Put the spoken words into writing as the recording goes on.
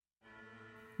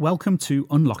Welcome to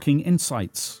Unlocking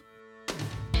Insights,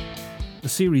 the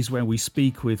series where we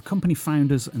speak with company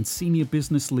founders and senior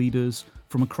business leaders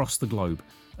from across the globe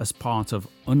as part of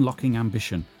Unlocking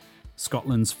Ambition,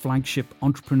 Scotland's flagship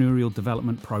entrepreneurial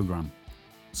development programme.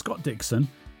 Scott Dixon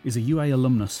is a UA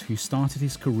alumnus who started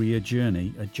his career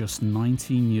journey at just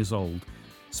 19 years old,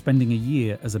 spending a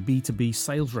year as a B2B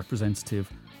sales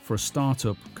representative for a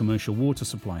startup commercial water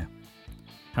supplier.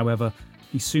 However,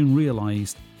 he soon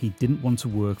realised he didn't want to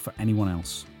work for anyone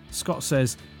else. Scott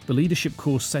says the leadership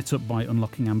course set up by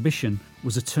Unlocking Ambition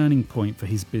was a turning point for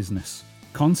his business.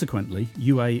 Consequently,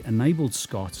 UA enabled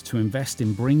Scott to invest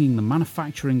in bringing the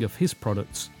manufacturing of his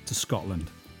products to Scotland.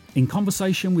 In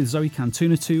conversation with Zoe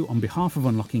Cantunatu on behalf of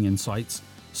Unlocking Insights,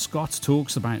 Scott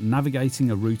talks about navigating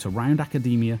a route around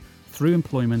academia, through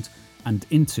employment and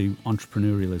into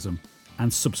entrepreneurialism,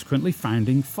 and subsequently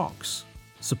founding Fox,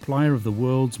 supplier of the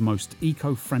world's most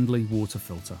eco-friendly water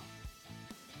filter.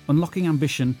 Unlocking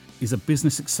Ambition is a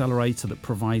business accelerator that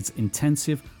provides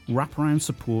intensive wraparound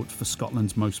support for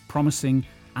Scotland's most promising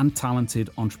and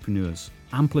talented entrepreneurs,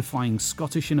 amplifying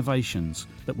Scottish innovations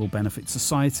that will benefit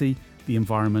society, the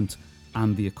environment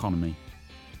and the economy.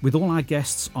 With all our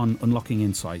guests on Unlocking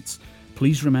Insights,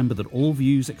 please remember that all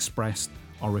views expressed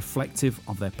are reflective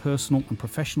of their personal and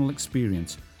professional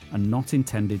experience and not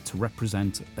intended to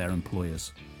represent their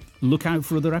employers. Look out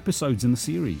for other episodes in the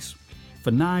series.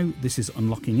 For now, this is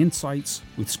Unlocking Insights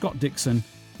with Scott Dixon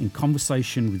in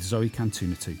conversation with Zoe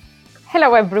Cantunatu.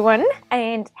 Hello, everyone,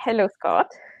 and hello, Scott.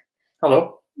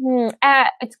 Hello.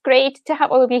 It's great to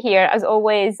have all of you here, as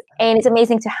always, and it's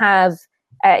amazing to have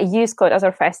you, Scott, as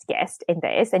our first guest in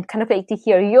this, and kind of like to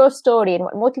hear your story and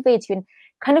what motivates you, and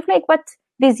kind of like what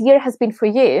this year has been for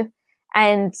you,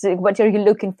 and what are you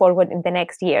looking forward in the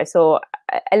next year. So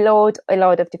a lot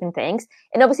of different things.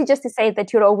 And obviously just to say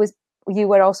that you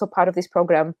were also part of this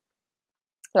program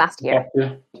last year.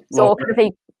 Yeah. So kind of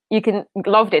like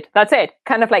loved it. That's it.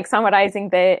 Kind of like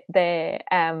summarizing the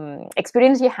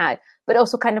experience you had, but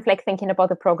also kind of like thinking about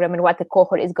the program and what the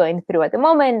cohort is going through at the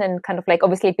moment, and kind of like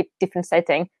obviously a bit different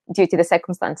setting due to the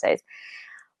circumstances.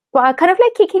 But kind of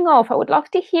like kicking off, I would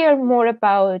love to hear more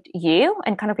about you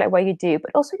and kind of like what you do,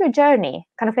 but also your journey,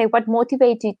 kind of like what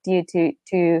motivated you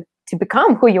to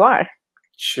become who you are.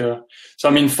 Sure. So,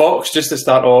 I mean, Fox, just to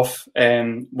start off,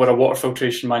 we're a water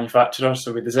filtration manufacturer.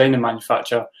 So we design and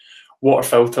manufacture water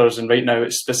filters, and right now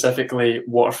it's specifically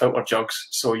water filter jugs.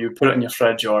 So you put it in your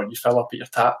fridge or you fill up at your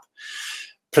tap.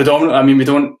 Predominantly, I mean,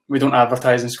 we don't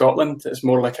advertise in Scotland. It's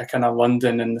more like a kind of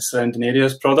London and the surrounding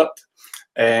areas product.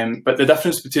 But the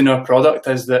difference between our product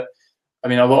is that, I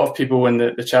mean, a lot of people in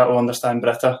the chat will understand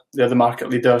Brita. They're the market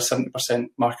leader, 70%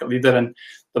 market leader, and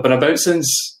they've been about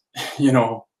since,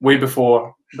 way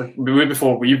before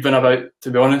we've been about, to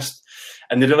be honest,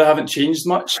 and they really haven't changed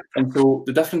much. And so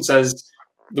the difference is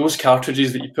those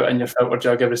cartridges that you put in your filter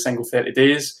jug every single 30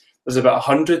 days, there's about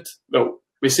 100, well,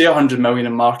 we say 100 million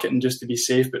in marketing just to be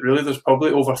safe, but really there's probably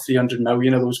over 300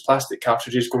 million of those plastic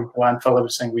cartridges going to landfill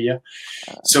every single year.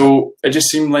 So it just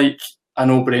seemed like a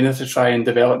no-brainer to try and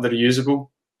develop the reusable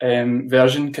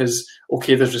version, because,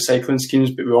 okay, there's recycling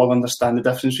schemes, but we all understand the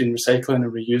difference between recycling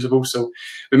and reusable. So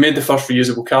we made the first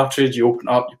reusable cartridge. You open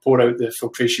it up, you pour out the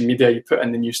filtration media, you put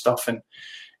in the new stuff, and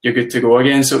you're good to go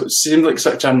again. So it seemed like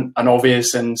such an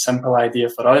obvious and simple idea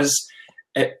for us.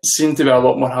 It seemed to be a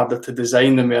lot more harder to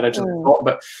design than we originally thought.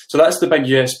 But so that's the big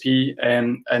USP,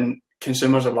 and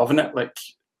consumers are loving it. Like,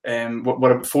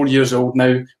 we're about 4 years old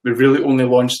now. We really only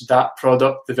launched that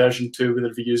product, the version 2 with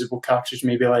the reusable cartridge,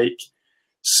 maybe like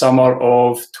summer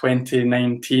of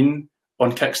 2019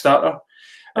 on Kickstarter.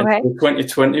 Okay. And in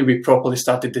 2020, we properly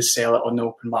started to sell it on the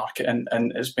open market,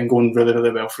 and it's been going really,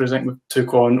 really well for us. I think we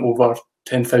took on over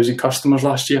 10,000 customers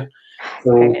last year.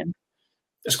 So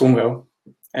it's going well.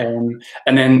 And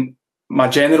then my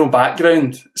general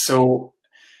background. So,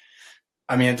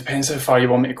 I mean, it depends how far you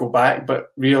want me to go back, but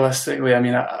realistically, I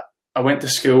mean, I went to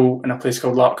school in a place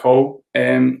called Larkhall.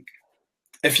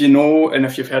 If you know, and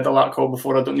if you've heard of Larkhall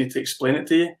before, I don't need to explain it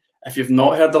to you. If you've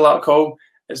not heard of Larkhall,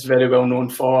 it's very well known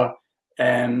for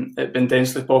it being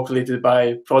densely populated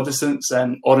by Protestants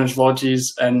and Orange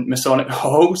Lodges and Masonic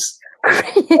halls.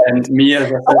 And me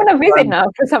as I want to visit now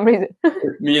for some reason.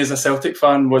 Me as a Celtic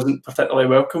fan wasn't particularly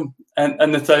welcome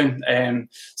in the town.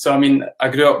 So, I mean, I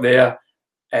grew up there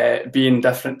being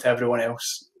different to everyone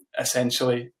else,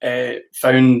 essentially.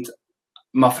 Found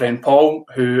my friend Paul,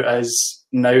 who is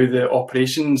now the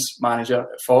operations manager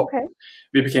at Fox. Okay.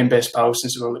 We became best pals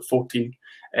since we were like 14.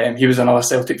 He was another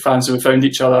Celtic fan, so we found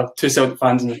each other, two Celtic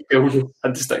fans in the school, we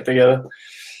had to stick together.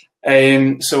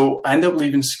 So I ended up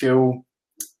leaving school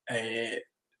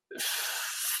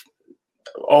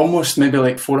almost maybe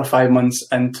like 4 or 5 months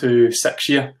into 6th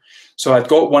year. So I'd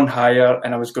got one hire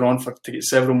and I was going on to get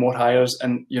several more hires.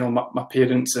 And, you know, my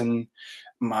parents and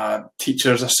my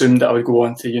teachers assumed that I would go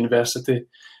on to university.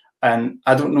 And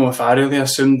I don't know if I really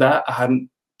assumed that. I hadn't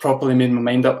properly made my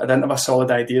mind up. I didn't have a solid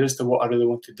idea as to what I really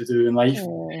wanted to do in life.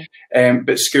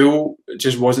 But school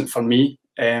just wasn't for me.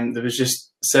 There was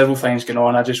just several things going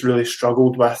on. I just really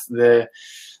struggled with the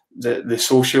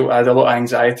social. I had a lot of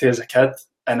anxiety as a kid,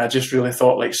 and I just really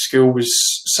thought like school was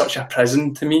such a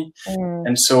prison to me.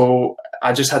 And so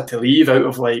I just had to leave out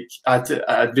of like, I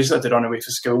basically had to run away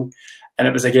from school. And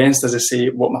it was against, as I say,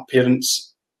 what my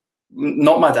parents,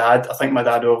 not my dad. I think my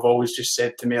dad would have always just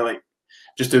said to me, like,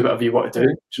 just do whatever you want to do.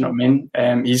 Do you know what I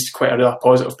mean? He's quite a really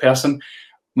positive person.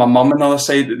 My mum on the other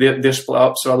side, they're split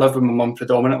up. So I live with my mum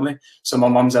predominantly. So my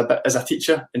mum's is a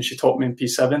teacher, and she taught me in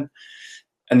P7.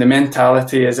 And the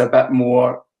mentality is a bit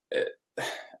more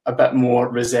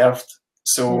reserved.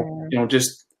 So, you know,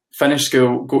 just finish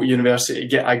school, go to university,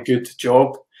 get a good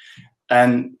job.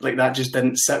 And like that just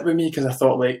didn't sit with me, because I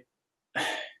thought like,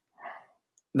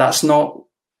 that's not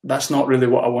really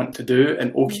what I want to do.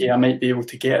 And okay, I might be able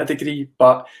to get a degree,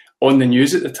 but on the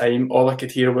news at the time, all I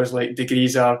could hear was like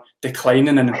degrees are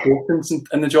declining in importance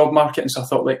in the job market. And so I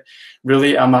thought like,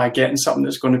 really, am I getting something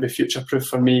that's going to be future proof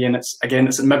for me? And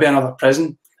it's maybe another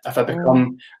prison if I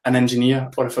become an engineer,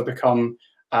 or if I become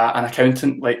an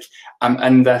accountant. Like, I'm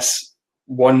in this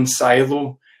one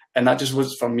silo, and that just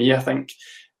was for me. I think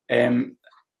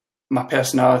my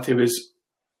personality was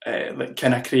like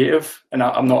kind of creative, and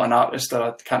I'm not an artist, or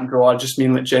I can't draw. I just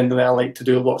mean like generally I like to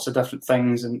do lots of different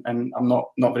things, and I'm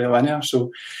not very linear.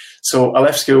 So I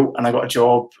left school and I got a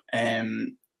job at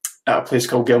a place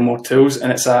called Gilmore Tools,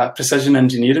 and it's a precision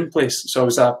engineering place. So I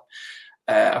was a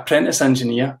apprentice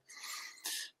engineer,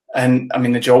 and I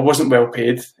mean the job wasn't well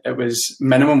paid. It was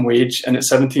minimum wage, and at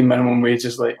 17 minimum wage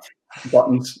is like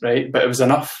buttons, right? But it was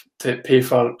enough to pay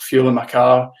for fuel in my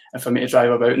car and for me to drive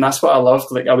about. And that's what I loved.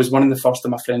 Like, I was one of the first in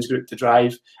my friends group to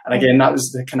drive. And again, that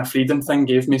was the kind of freedom thing,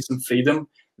 gave me some freedom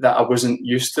that I wasn't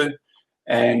used to.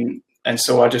 And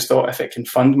so I just thought, if it can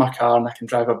fund my car and I can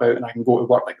drive about and I can go to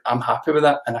work, like, I'm happy with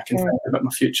that, and I can think about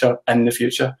my future in the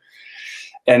future.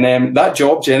 And that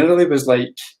job generally was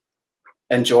like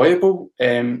enjoyable.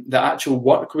 The actual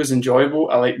work was enjoyable.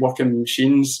 I like working with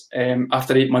machines.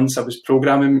 After 8 months, I was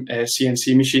programming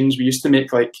CNC machines. We used to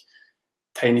make like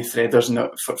tiny threaders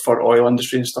for oil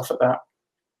industry and stuff like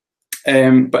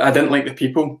that. But I didn't like the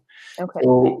people. Okay.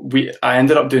 So I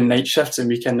ended up doing night shifts and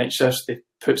weekend night shifts. They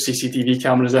put CCTV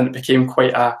cameras in. It became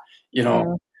quite a,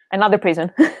 another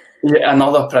prison. Yeah,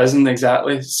 another prison,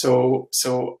 exactly. So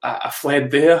I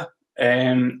fled there,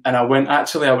 and I went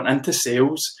into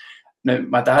sales. Now,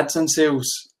 my dad's in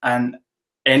sales, and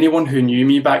anyone who knew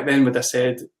me back then would have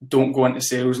said, don't go into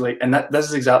sales. Like, and this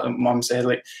is exactly what Mum said.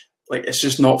 Like, it's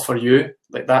just not for you.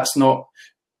 Like, that's not,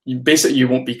 basically you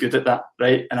won't be good at that,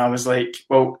 right? And I was like,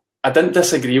 well, I didn't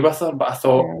disagree with her, but I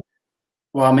thought,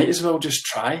 well, I might as well just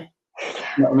try.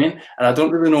 You know what I mean? And I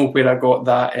don't really know where I got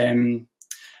that.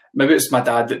 Maybe it's my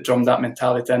dad that drummed that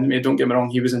mentality into me. Don't get me wrong,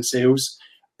 he was in sales.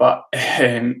 But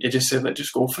he just said, like,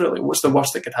 just go for it. Like, what's the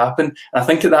worst that could happen? And I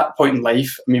think at that point in life,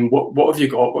 I mean, what have you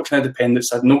got? What kind of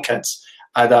dependence? I had no kids.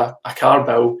 I had a car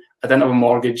bill. I didn't have a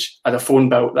mortgage. I had a phone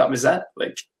bill. That was it.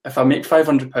 Like, if I make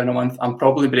 £500 a month, I'm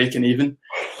probably breaking even.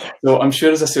 So I'm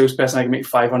sure as a salesperson, I can make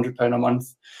 £500 a month.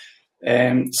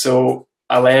 So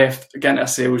I left, got into a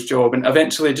sales job. And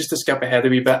eventually, just to skip ahead a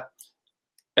wee bit,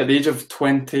 at the age of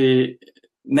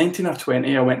 19 or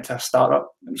 20, I went to a startup.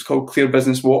 It was called Clear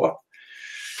Business Water.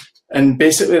 And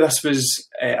basically, this was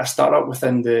a startup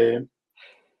within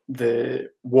the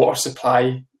water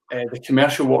supply, the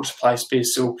commercial water supply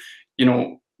space. So,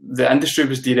 the industry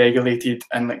was deregulated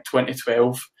in like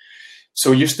 2012.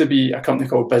 So it used to be a company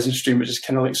called Business Stream, which is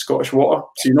kind of like Scottish Water.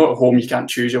 So at home, you can't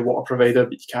choose your water provider,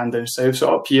 but you can down south.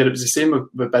 So up here, it was the same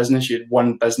with business. You had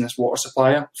one business water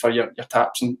supplier for your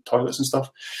taps and toilets and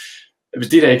stuff. It was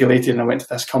deregulated, and I went to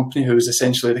this company who was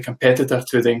essentially the competitor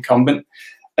to the incumbent.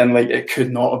 And like, it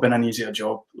could not have been an easier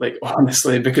job, like,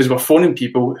 honestly, because we're phoning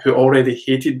people who already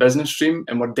hated Business Stream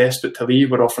and were desperate to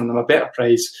leave. We're offering them a better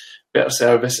price, better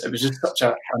service. It was just such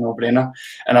a no-brainer.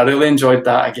 And I really enjoyed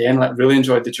that again, like, really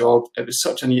enjoyed the job. It was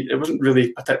such a neat, it wasn't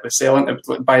really particularly selling. It was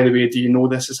like, by the way, do you know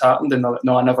this has happened? And they're like,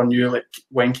 no, I never knew, like,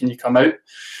 when can you come out?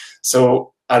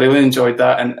 So I really enjoyed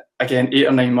that. And again, 8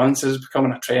 or 9 months, this is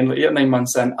becoming a trend. Like 8 or 9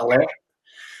 months in, I left.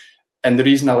 And the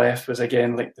reason I left was,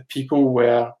 again, like, the people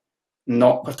were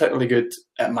not particularly good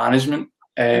at management,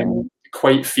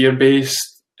 quite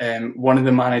fear-based. One of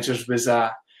the managers was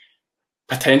a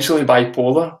potentially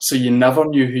bipolar, so you never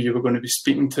knew who you were going to be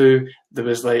speaking to. There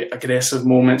was like aggressive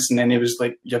moments, and then he was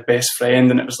like your best friend,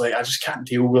 and it was like, I just can't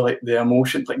deal with like the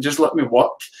emotion. Like, just let me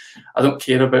work. I don't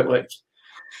care about like,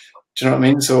 do you know what I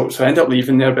mean? So I ended up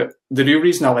leaving there, but the real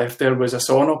reason I left there was I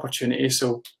saw an opportunity.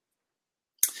 So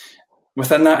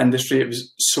within that industry, it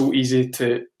was so easy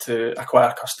to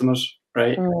acquire customers,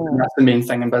 right? And that's the main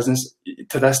thing in business.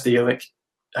 To this day, like,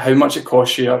 how much it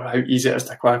costs you or how easy it is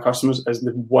to acquire customers is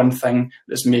the one thing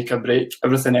that's make or break.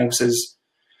 Everything else is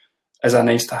a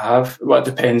nice to have. Well, it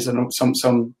depends on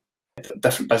some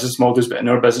different business models, but in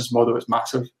our business model, it's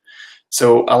massive.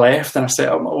 So I left and I set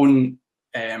up my own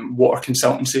water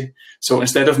consultancy. So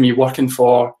instead of me working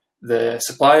for the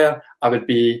supplier, I would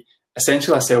be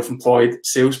essentially a self-employed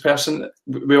salesperson.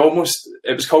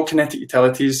 It was called Kinetic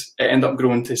Utilities. It ended up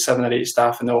growing to 7 or 8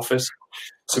 staff in the office.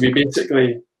 So we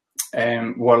basically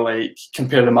were like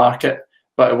compare the market,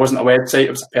 but it wasn't a website, it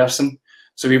was a person.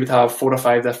 So we would have 4 or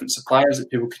 5 different suppliers that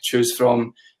people could choose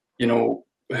from. You know,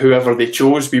 whoever they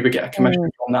chose, we would get a commission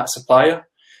from that supplier,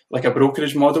 like a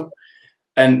brokerage model.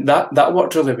 And that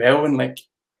worked really well. And like,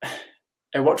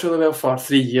 it worked really well for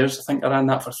 3 years. I think I ran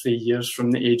that for 3 years,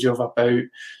 from the age of about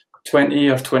 20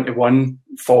 or 21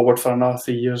 forward for another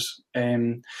 3 years.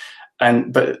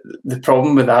 But the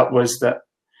problem with that was that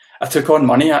I took on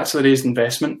money, actually raised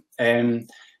investment,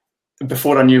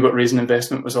 before I knew what raising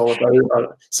investment was all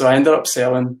about. So I ended up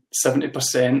selling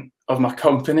 70% of my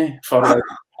company for like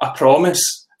a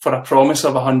promise of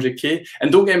 100K.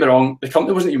 And don't get me wrong, the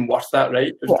company wasn't even worth that, right?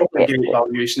 It was probably a great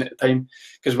valuation at the time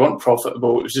because we weren't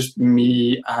profitable. It was just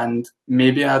me and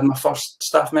maybe I had my first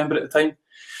staff member at the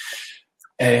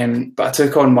time. But I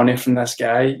took on money from this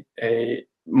guy, a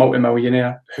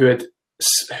multi-millionaire, who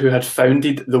had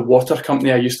founded the water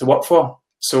company I used to work for.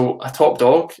 So a top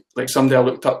dog, like somebody I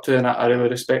looked up to and I really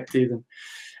respected.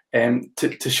 And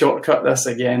to shortcut this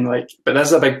again, like, but this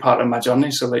is a big part of my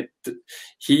journey. So like,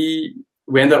 we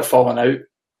ended up falling out.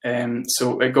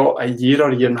 So it got a year or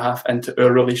a year and a half into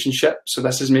our relationship. So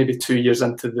this is maybe 2 years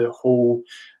into the whole,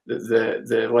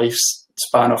 the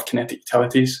lifespan of Kinetic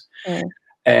Utilities.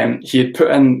 He had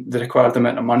put in the required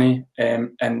amount of money,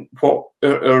 and what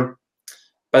our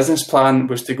business plan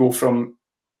was to go from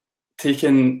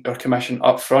taking our commission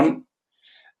up front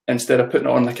instead of putting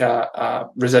it on like a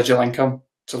residual income.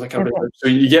 So like so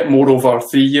you get more over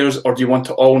 3 years, or do you want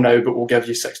it all now, but we'll give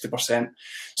you 60%.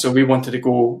 So we wanted to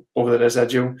go over the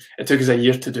residual. It took us a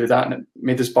year to do that, and it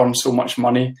made us burn so much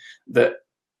money that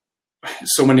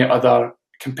so many other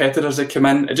competitors had come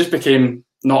in. It just became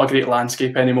not a great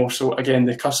landscape anymore. So again,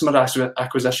 the customer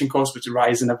acquisition cost was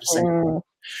rising every single year.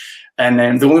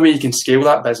 And the only way you can scale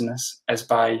that business is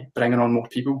by bringing on more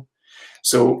people.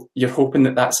 So you're hoping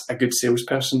that that's a good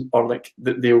salesperson, or like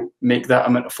that they'll make that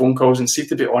amount of phone calls. And see,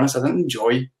 to be honest, I didn't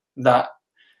enjoy that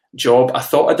job. I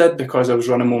thought I did because I was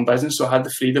running my own business, so I had the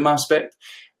freedom aspect.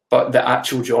 But the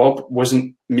actual job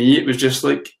wasn't me. It was just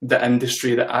like the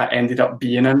industry that I ended up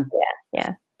being in.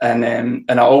 Yeah. And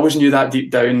I always knew that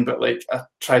deep down, but like I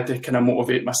tried to kind of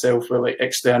motivate myself with like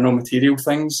external material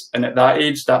things. And at that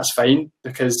age, that's fine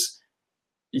because,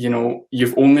 you know,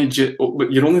 you're only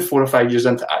 4 or 5 years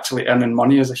into actually earning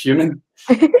money as a human.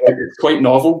 It's quite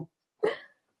novel.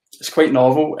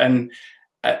 And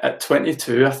at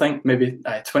 22, I think maybe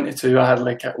 22, I had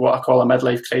like what I call a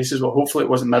midlife crisis. Well, hopefully it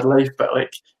wasn't midlife, but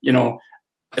like, you know,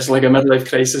 it's like a midlife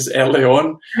crisis early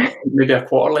on, maybe a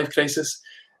quarter life crisis.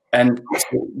 And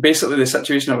so basically the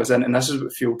situation I was in, and this is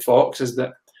what fueled Fox, is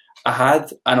that I had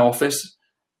an office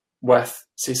with,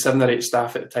 say, 7 or 8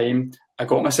 staff at the time. I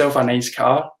got myself a nice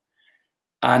car,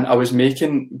 and I was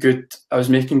making good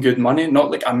money,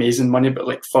 not like amazing money, but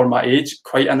like for my age,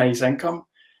 quite a nice income.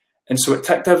 And so it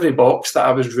ticked every box that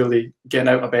I was really getting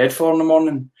out of bed for in the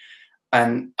morning.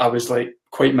 And I was like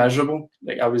quite miserable.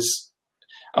 Like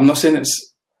I'm not saying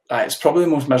it's probably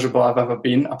the most miserable I've ever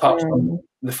been, apart from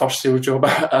the first sales job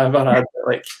I ever had.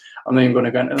 Like, I'm not even going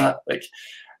to go into that. Like,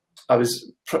 I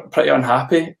was pretty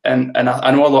unhappy. And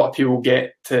I know a lot of people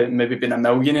get to maybe being a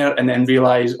millionaire and then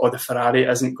realise, the Ferrari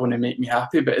isn't going to make me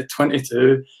happy. But at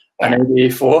 22, an Audi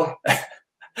A4,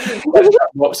 that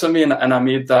works for me. And I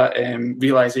made that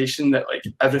realisation that like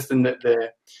everything that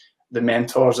the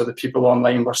mentors or the people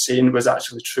online were saying was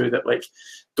actually true, that like,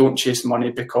 don't chase money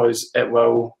because it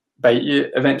will bite you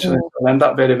eventually. I learned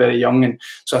that very, very young. And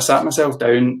so I sat myself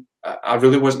down. I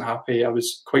really wasn't happy. I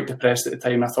was quite depressed at the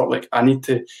time. I thought, like, I need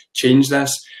to change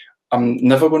this. I'm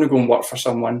never going to go and work for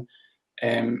someone.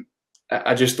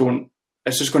 I just don't.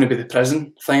 It's just going to be the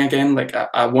prison thing again. Like,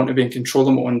 I want to be in control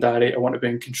of my own diary. I want to be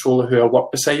in control of who I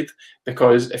work beside,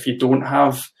 because if you don't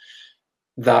have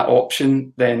that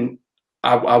option, then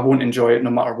I won't enjoy it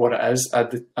no matter what it is. I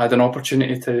had an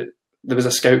opportunity there was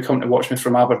a scout come to watch me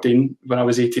from Aberdeen when I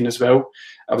was 18 as well.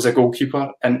 I was a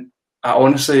goalkeeper, and I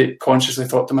honestly, consciously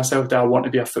thought to myself, do I want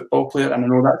to be a football player? And I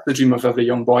know that's the dream of every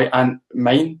young boy, and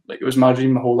mine. Like, it was my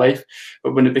dream my whole life.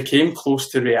 But when it became close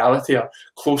to reality, or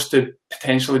close to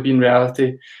potentially being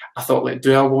reality, I thought, like,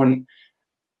 do I want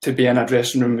to be in a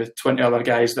dressing room with 20 other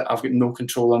guys that I've got no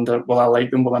control under? Will I like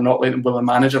them? Will I not like them? Will the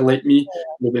manager like me?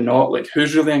 Will they not? Like,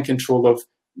 who's really in control of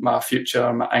my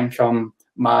future, my income,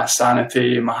 my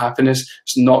sanity, my happiness?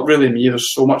 It's not really me.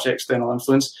 There's so much external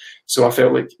influence. So I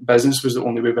felt like business was the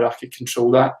only way where I could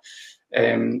control that.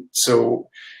 So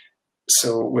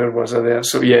where was I there?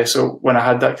 So when I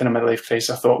had that kind of midlife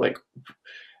crisis, I thought, like,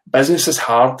 business is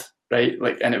hard, right?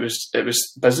 Like, and it was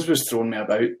business was throwing me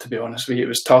about, to be honest with you. It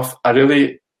was tough.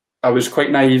 I was quite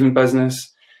naive in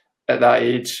business at that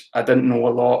age. I didn't know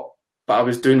a lot, but I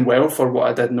was doing well for what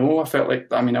I did know. I felt like,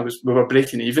 we were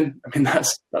breaking even. I mean,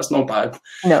 that's not bad.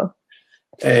 No.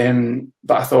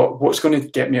 But I thought, what's going to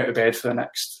get me out of bed for the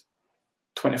next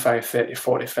 25, 30,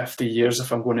 40, 50 years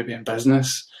if I'm going to be in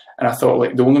business? And I thought,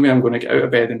 like, the only way I'm going to get out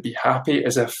of bed and be happy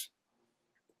is if,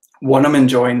 one, I'm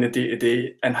enjoying the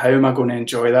day-to-day. And how am I going to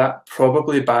enjoy that?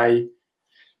 Probably by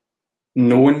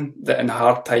knowing that in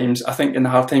hard times, I think in the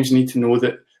hard times you need to know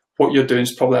that what you're doing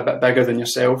is probably a bit bigger than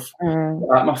yourself.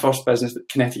 At my first business,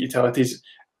 Kinetic Utilities,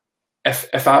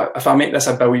 if I make this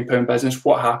 £1 billion business,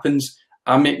 what happens?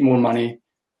 I make more money,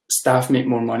 staff make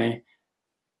more money,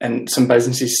 and some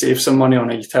businesses save some money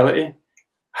on a utility.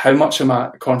 How much am I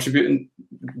contributing?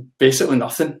 Basically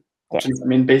nothing. Yes. I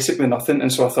mean, basically nothing.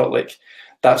 And so I thought, like,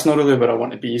 that's not really where I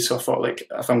want to be. So I thought, like,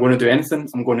 if I'm going to do anything,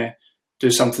 I'm going to do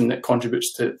something that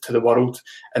contributes to the world,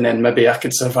 and then maybe I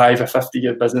could survive a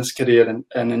 50-year business career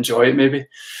and enjoy it maybe.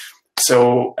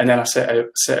 So, and then I set out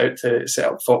to set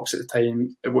up Fox at the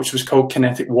time, which was called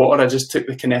Kinetic Water. I just took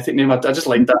the Kinetic name. I just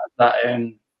liked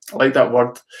that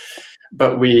word.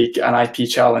 But we got an IP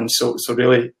challenge, so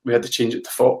really we had to change it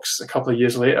to Fox a couple of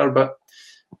years later. But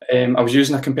I was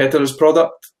using a competitor's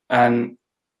product, and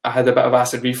I had a bit of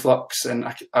acid reflux, and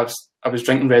I was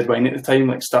drinking red wine at the time,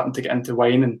 like starting to get into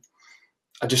wine, and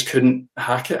I just couldn't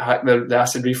hack the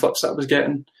acid reflux that I was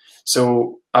getting.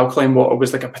 So alkaline water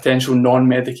was like a potential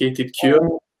non-medicated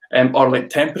cure, or like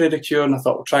temporary cure, and I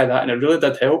thought, we'll try that, and it really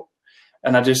did help.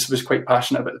 And I just was quite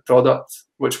passionate about the product,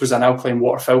 which was an alkaline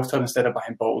water filter instead of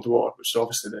buying bottled water, which is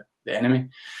obviously the enemy.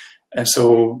 And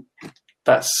so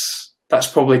that's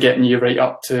probably getting you right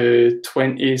up to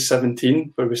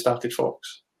 2017, where we started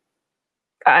Fox.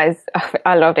 Guys,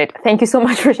 I loved it. Thank you so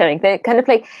much for sharing.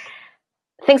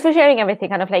 Thanks for sharing everything,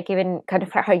 kind of like even kind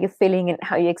of how you're feeling and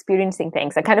how you're experiencing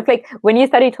things. And kind of like when you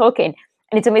started talking,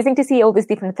 and it's amazing to see all these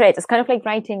different threads. It's kind of like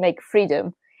writing like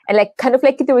freedom, and like kind of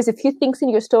like there was a few things in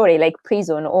your story like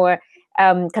prison, or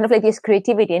kind of like this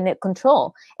creativity and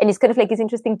control. And it's kind of like, it's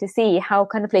interesting to see how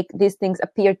kind of like these things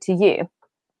appear to you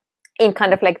in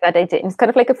kind of like that idea. It's kind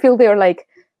of like I feel they're like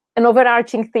an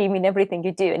overarching theme in everything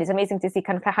you do. And it's amazing to see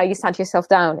kind of how you sat yourself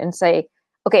down and say,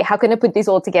 okay, how can I put this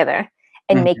all together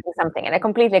and make something? And I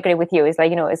completely agree with you. It's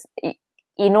like,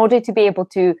 in order to be able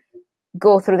to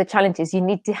go through the challenges, you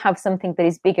need to have something that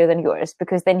is bigger than yours,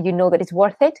 because then you know that it's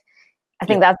worth it. I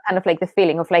think that's kind of like the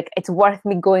feeling of like, it's worth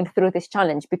me going through this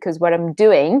challenge because what I'm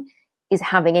doing is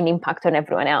having an impact on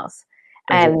everyone else.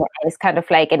 And it's kind of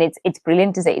like, and it's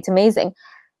brilliant to say, it's amazing.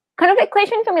 Kind of like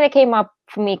question for me that came up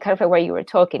for me, kind of like where you were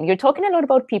talking. You're talking a lot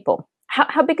about people.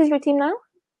 How big is your team now?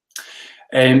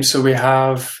 So we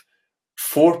have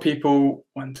 4 people,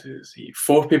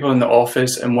 4 people in the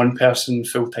office and 1 person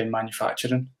full-time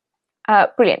manufacturing.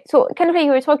 Brilliant. So kind of like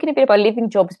you were talking a bit about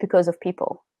leaving jobs because of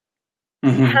people.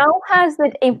 Mm-hmm. How has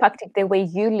that impacted the way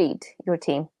you lead your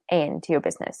team and your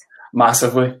business?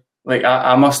 Massively. Like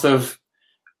I must have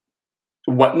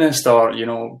witnessed or,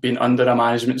 been under a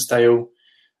management style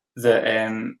that,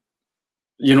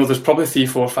 there's probably 3,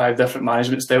 4, 5 different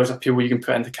management styles of people you can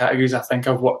put into categories. I think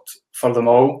I've worked for them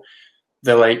all.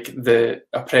 The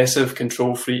oppressive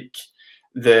control freak,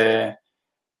 the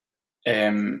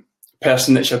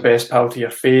person that's your best pal to your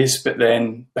face, but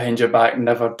then behind your back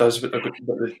never does what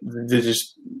they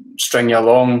just string you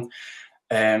along.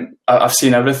 I've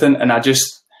seen everything, and I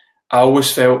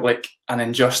always felt like an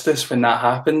injustice when that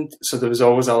happened. So there was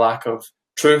always a lack of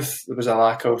truth. There was a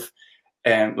lack of,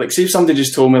 see if somebody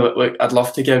just told me, like, I'd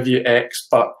love to give you X,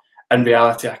 but in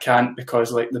reality I can't because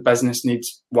the business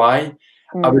needs Y.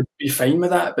 I would be fine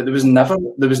with that, but there was never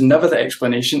the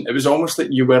explanation. It was almost like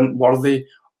you weren't worthy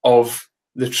of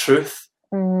the truth.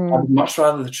 I would much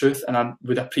rather the truth, and I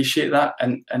would appreciate that.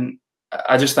 And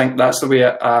I just think that's the way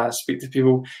I speak to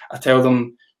people. I tell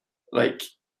them, like,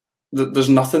 there's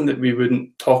nothing that we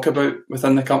wouldn't talk about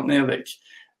within the company, like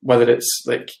whether it's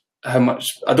like how much,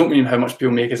 I don't mean how much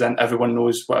people make as in everyone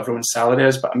knows what everyone's salary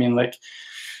is, but I mean like,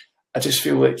 I just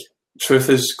feel like truth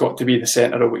has got to be the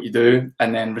centre of what you do,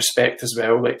 and then respect as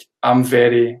well. Like I'm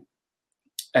very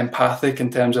empathic in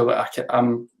terms of like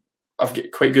I've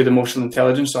got quite good emotional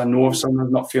intelligence, so I know if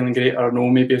someone's not feeling great, or I know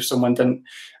maybe if someone didn't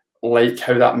like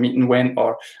how that meeting went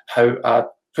or how I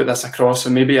put this across. So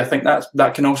maybe I think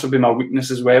that can also be my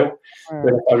weakness as well.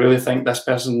 Where if I really think this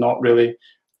person's not really,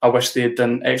 I wish they had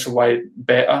done X or Y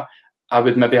better, I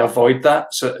would maybe avoid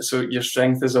that. So your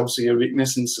strength is also your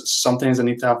weakness, and sometimes I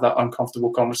need to have that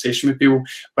uncomfortable conversation with people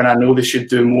when I know they should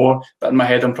do more, but in my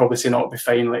head I'm probably saying, oh, it'll be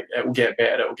fine, like it'll get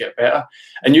better.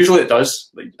 And usually it does.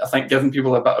 Like, I think giving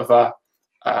people a bit of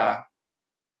a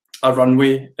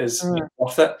runway is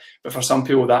worth it, but for some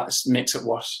people that makes it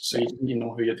worse, so you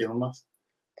know who you're dealing with.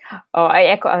 Oh,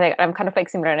 I'm kind of like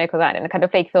similar and echo that, and I kind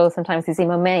of like feel sometimes it's in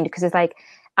my mind, because it's like,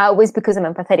 always, because I'm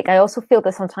empathetic, I also feel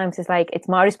that sometimes it's like it's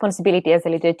my responsibility as a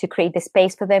leader to create the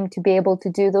space for them to be able to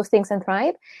do those things and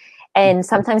thrive. And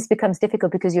sometimes it becomes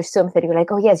difficult because you're so empathetic. You're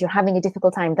like, oh yes, you're having a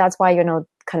difficult time, that's why you're not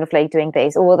kind of like doing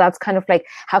this, or that's kind of like,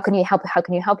 how can you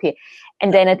help you?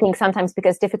 And then I think sometimes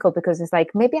because difficult, because it's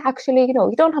like, maybe actually, you know,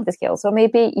 you don't have the skills, or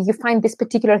maybe you find this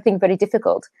particular thing very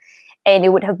difficult, and it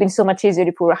would have been so much easier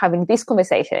if we were having this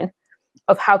conversation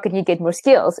of how can you get more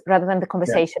skills, rather than the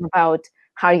conversation about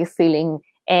how you're feeling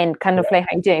and kind of like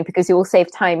how you're doing, because it will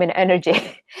save time and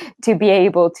energy to be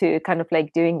able to kind of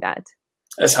like doing that.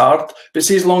 It's hard, but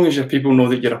see, as long as your people know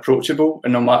that you're approachable,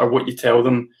 and no matter what you tell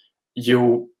them,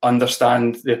 you'll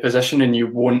understand the position, and you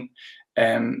won't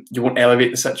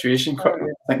elevate the situation quickly.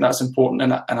 I think that's important,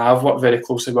 and I've worked very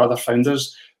closely with other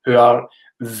founders who are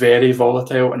very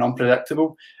volatile and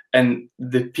unpredictable, and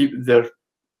their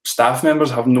staff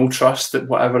members have no trust that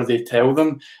whatever they tell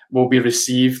them will be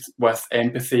received with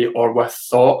empathy or with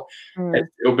thought. It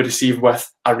will be received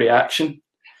with a reaction.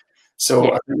 So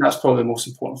I think that's probably the most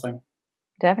important thing.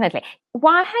 Definitely.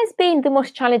 What has been the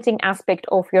most challenging aspect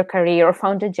of your career or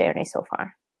founder journey so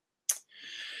far?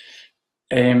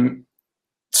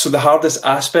 So the hardest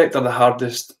aspect or the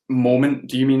hardest moment,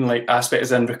 do you mean like aspect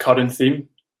as in recurring theme?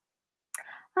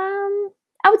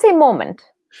 I would say moment.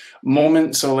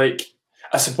 Moment, so like,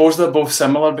 I suppose they're both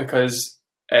similar, because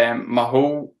my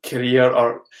whole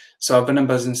career, so I've been in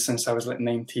business since I was like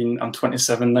 19, I'm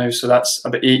 27 now, so that's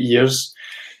about 8 years.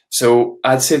 So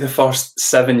I'd say the first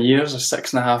 7 years or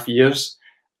 6.5 years,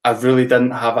 I really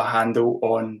didn't have a handle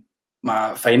on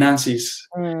my finances.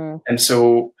 And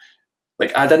so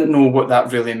like, I didn't know what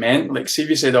that really meant. Like, see if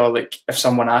you said, oh, like if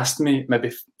someone asked me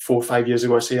maybe 4 or 5 years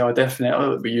ago, I'd say, oh,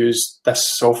 definitely we use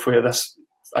this software, this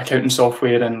accounting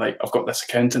software, and like I've got this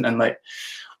accountant, and like,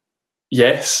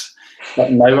 yes.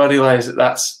 But now I realise that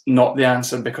that's not the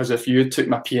answer, because if you took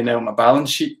my P&L, my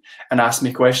balance sheet, and asked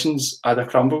me questions, I'd have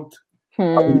crumbled.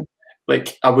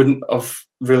 I wouldn't have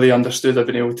really understood or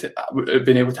been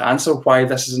able to answer why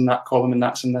this is in that column and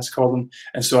that's in this column.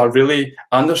 And so I really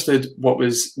understood what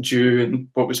was due and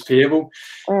what was payable.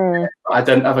 I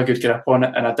didn't have a good grip on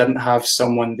it, and I didn't have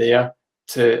someone there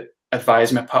to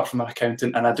advise me apart from an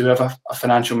accountant. And I do have a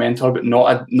financial mentor, but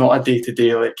not a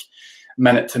day-to-day, like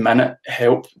minute to minute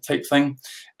help type thing.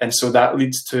 And so that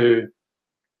leads to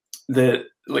the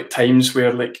like times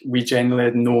where like we generally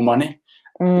had no money,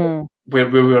 where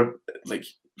we were like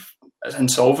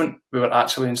insolvent. We were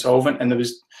actually insolvent, and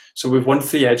we've won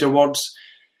 3 Edge Awards.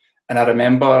 And I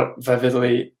remember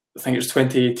vividly, I think it was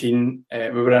 2018, we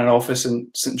were in an office in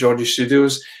St George's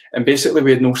Studios, and basically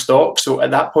we had no stock. So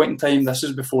at that point in time, this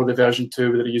was before the version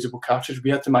 2 with the reusable cartridge,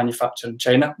 we had to manufacture in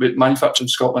China. We manufacture in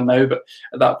Scotland now, but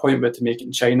at that point we had to make it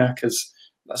in China because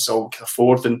that's all we could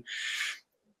afford. And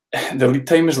the lead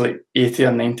time was like 80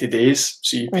 or 90 days.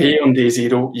 So you pay on day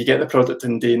 0, you get the product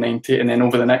on day 90, and then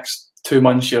over the next 2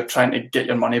 months you're trying to get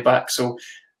your money back. So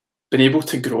being able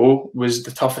to grow was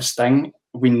the toughest thing.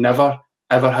 We never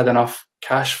ever had enough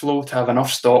cash flow to have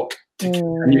enough stock to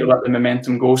continue to let the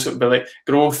momentum go. So it would be like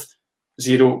growth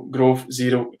 0, growth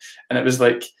 0. And it was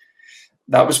like,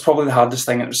 that was probably the hardest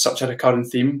thing. It was such a recurring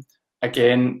theme.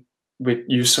 Again, we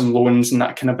used some loans and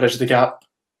that kind of bridged the gap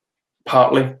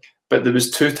partly. But there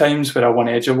was 2 times where I won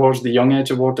Edge Awards, the Young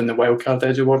Edge Award and the Wildcard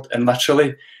Edge Award. And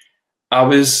literally, I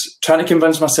was trying to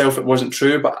convince myself it wasn't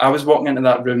true, but I was walking into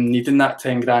that room needing that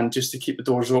 10 grand just to keep the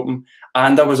doors open.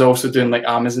 And I was also doing like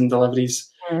Amazon deliveries.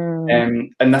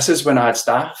 And this is when I had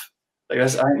staff. Like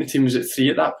this, I think the team was at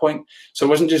 3 at that point. So it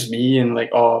wasn't just me and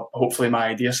like, oh, hopefully my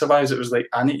idea survives. It was like,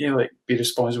 I need to like be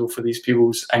responsible for these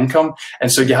people's income.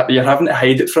 And so you're having to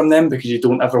hide it from them because you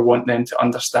don't ever want them to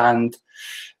understand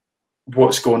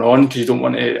what's going on because you don't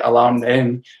want to alarm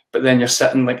them. But then you're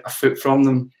sitting like a foot from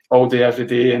them all day, every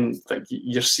day, and like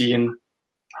you're seeing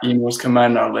emails come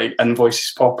in or like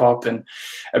invoices pop up, and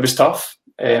it was tough,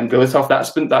 really tough.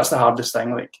 That's the hardest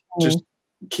thing, like just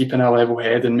keeping a level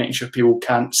head and making sure people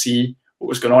can't see what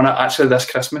was going on. Actually, this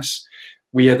Christmas,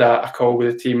 we had a call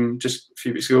with the team just a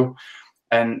few weeks ago,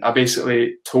 and I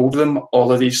basically told them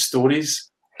all of these stories,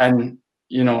 and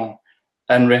you know,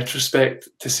 in retrospect,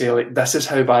 to say like, this is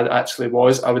how bad it actually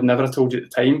was. I would never have told you at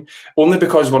the time, only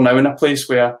because we're now in a place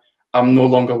where I'm no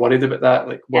longer worried about that.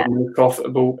 Like, we're more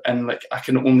profitable, and like I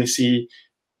can only see,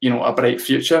 you know, a bright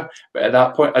future. But at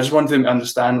that point, I just wanted them to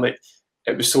understand, like,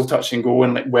 it was so touch and go,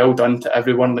 and like, well done to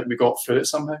everyone. Like, we got through it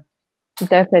somehow.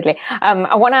 Definitely.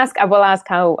 I will ask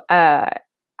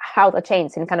how that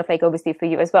changed, and kind of like obviously for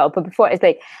you as well. But before, it's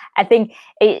like, I think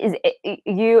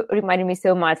you reminded me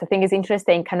so much. I think it's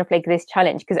interesting, kind of like this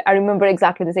challenge, because I remember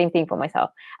exactly the same thing for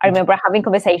myself. I remember having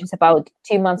conversations about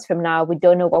 2 months from now, we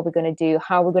don't know what we're going to do,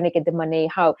 how we're going to get the money,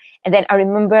 and then I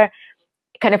remember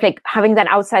kind of like having that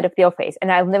outside of the office,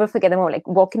 and I'll never forget the moment, like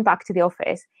walking back to the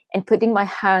office and putting my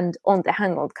hand on the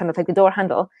handle, kind of like the door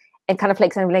handle, and kind of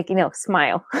like something like, you know,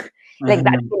 smile. Like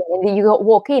that feeling. And then you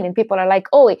walk in and people are like,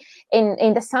 oh,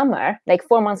 in the summer, like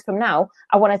 4 months from now,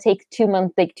 I want to take 2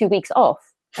 months, like 2 weeks off.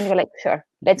 And you're like, sure,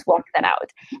 let's work that out.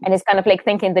 And it's kind of like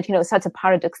thinking that, you know, such a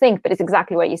paradox thing, but it's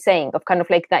exactly what you're saying, of kind of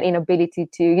like that inability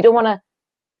to, you don't want to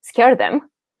scare them.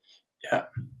 Yeah.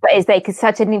 But it's like, it's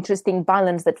such an interesting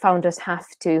balance that founders have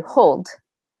to hold.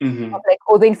 Mm-hmm. Of like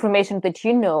all the information that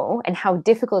you know and how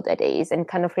difficult it is, and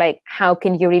kind of like how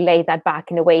can you relay that back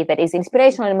in a way that is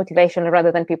inspirational and motivational,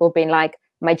 rather than people being like,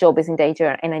 my job is in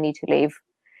danger and I need to leave.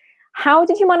 How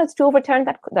did you manage to overturn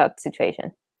that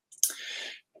situation?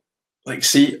 Like,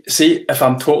 see, if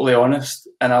I'm totally honest,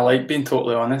 and I like being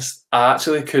totally honest, I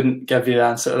actually couldn't give you the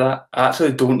answer to that. I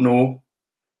actually don't know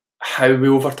how we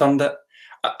overturned it.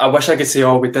 I wish I could say,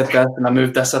 oh, we did this and I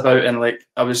moved this about and like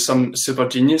I was some super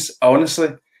genius.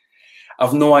 Honestly,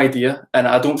 I've no idea, and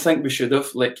I don't think we should have,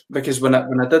 like, because when I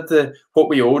did what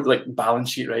we owed, like,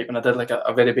 balance sheet, right, when I did like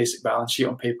a very basic balance sheet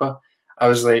on paper, I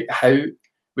was like, how,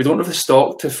 we don't have the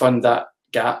stock to fund that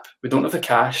gap, we don't have the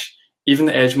cash, even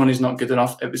the edge money's not good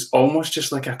enough. It was almost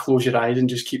just like a close your eyes and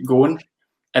just keep going,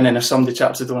 and then if somebody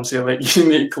chaps the door and say like, you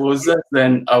need to close this,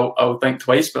 then I'll think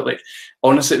twice. But like,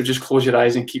 honestly, it would just close your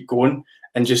eyes and keep going,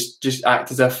 and just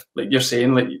act as if, like you're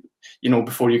saying, like, you know,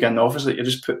 before you get in the office, like, you're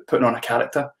just putting on a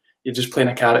character. You're just playing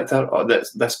a character, or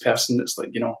this person that's like,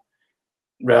 you know,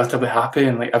 relatively happy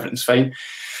and like everything's fine.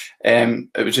 It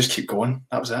would just keep going.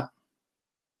 That was it.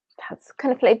 That's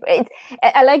kind of like,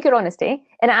 I like your honesty,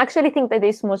 and I actually think that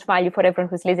there's so much value for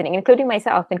everyone who's listening, including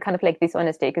myself, in kind of like this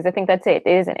honesty, because I think that's it,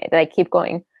 isn't it? Like, keep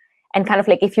going, and kind of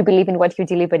like, if you believe in what you're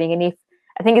delivering, and if,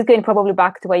 I think it's going probably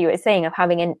back to what you were saying of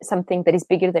having something that is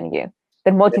bigger than you,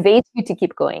 that motivates you to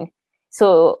keep going.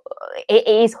 So it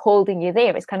is holding you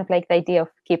there. It's kind of like the idea of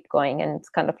keep going, and it's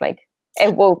kind of like,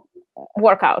 it will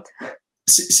work out.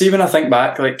 See, when I think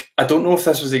back, like, I don't know if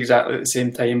this was exactly at the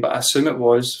same time, but I assume it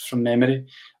was from memory.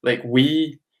 Like,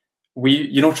 we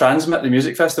you know, Transmit, the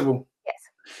music festival? Yes.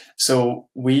 So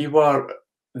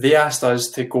they asked us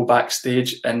to go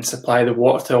backstage and supply the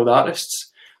water to all the artists.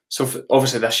 So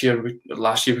obviously last year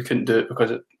we couldn't do it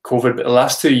because of COVID, but the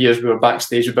last 2 years we were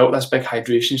backstage. We built this big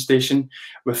hydration station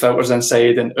with filters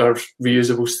inside, and our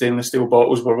reusable stainless steel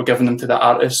bottles where we're giving them to the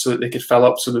artists so that they could fill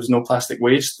up, so there was no plastic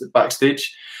waste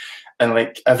backstage. And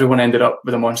like, everyone ended up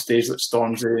with them on stage, like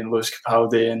Stormzy and Lewis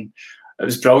Capaldi, and it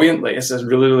was brilliant. Like, it's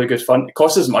really, really good fun. It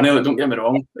costs us money, like, don't get me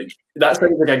wrong. Like, that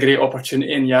sounds like a great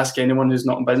opportunity, and you ask anyone who's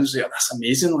not in business, like, that's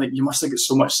amazing. Like, you must have got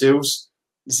so much sales.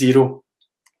 Zero.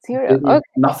 Okay.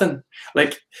 Nothing.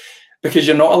 Like, because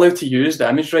you're not allowed to use the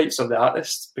image rights of the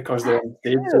artist because they're on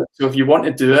stage. So if you want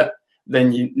to do it,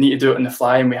 then you need to do it on the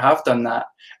fly, and we have done that.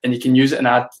 And you can use it in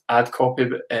ad copy,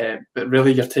 but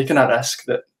really you're taking a risk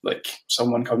that like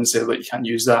someone comes and says, like, you can't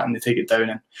use that, and they take it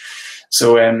down. And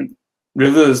so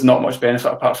really there's not much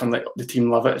benefit apart from like the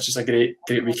team love it. It's just a great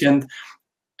weekend.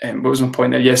 What was my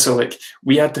point there? Yeah, so like,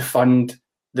 we had to fund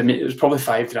it was probably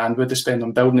 $5,000 we had to spend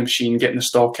on building the machine, getting the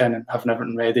stock in, and having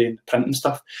everything ready and printing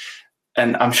stuff.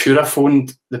 And I'm sure I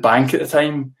phoned the bank at the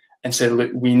time and said,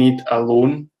 look, we need a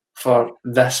loan for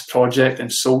this project,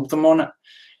 and sold them on it.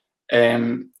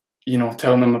 You know,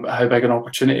 telling them about how big an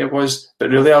opportunity it was. But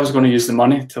really I was going to use the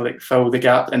money to like fill the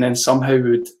gap, and then somehow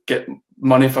we would get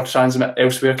money for Transmit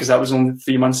elsewhere, because that was only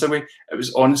 3 months away. It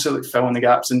was honestly like filling the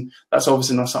gaps, and that's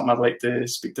obviously not something I'd like to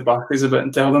speak to Barclays about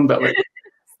and tell them, but like,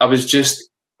 I was just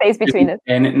between us,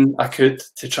 anything I could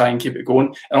to try and keep it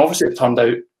going, and obviously it turned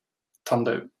out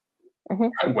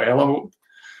mm-hmm. well, I hope.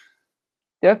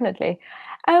 Definitely.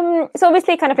 So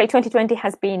obviously kind of like 2020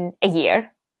 has been a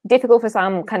year, difficult for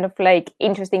some, kind of like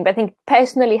interesting, but I think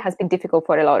personally has been difficult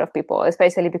for a lot of people,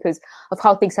 especially because of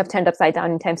how things have turned upside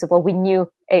down in terms of what we knew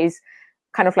is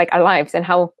kind of like our lives and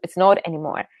how it's not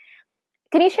anymore.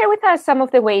 Can you share with us some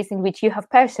of the ways in which you have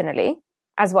personally,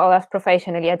 as well as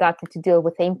professionally, adapted to deal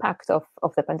with the impact of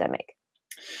the pandemic?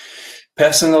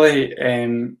 Personally,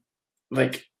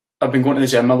 like I've been going to the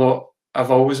gym a lot.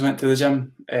 I've always went to the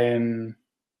gym.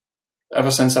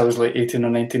 Ever since I was like 18 or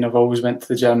 19, I've always went to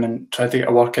the gym and tried to get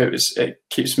a workout. It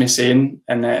keeps me sane.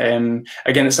 And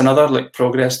again, it's another like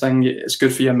progress thing. It's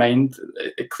good for your mind.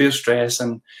 It clears stress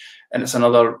and it's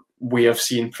another way of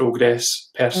seeing progress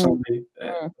personally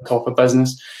on top of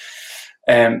business.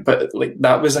 But like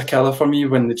that was a killer for me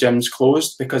when the gyms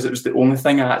closed, because it was the only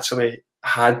thing I actually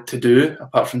had to do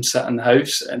apart from sit in the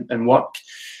house and work.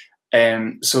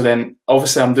 So then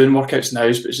obviously I'm doing workouts in the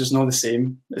house, but it's just not the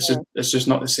same. It's just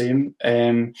not the same.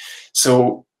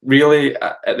 So really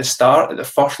at the start, at the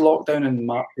first lockdown in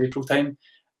March, April time,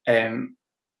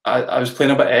 I was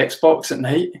playing a bit of Xbox at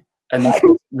night and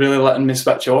really letting me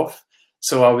switch off.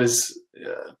 So I was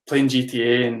playing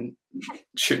GTA and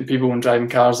shooting people and driving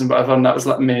cars and whatever, and that was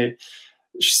letting me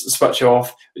switch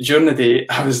off. During the day,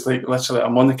 I was like literally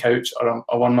I'm on the couch or I'm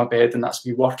on my bed, and that's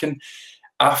me working.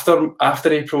 After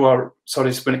April, or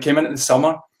sorry, when it came into the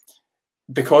summer,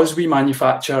 because we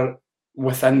manufacture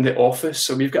within the office,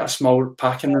 so we've got a small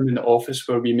packing room in the office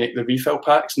where we make the refill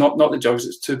packs, not the jugs,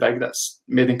 it's too big, that's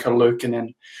made in Carluke and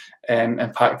then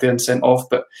and packed there and sent off,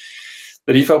 but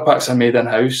the refill packs are made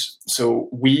in-house, so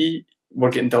we were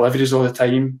getting deliveries all the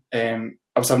time. I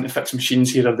was having to fix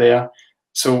machines here or there,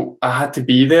 so I had to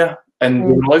be there, and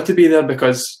we were allowed to be there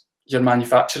because you're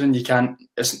manufacturing, you can't,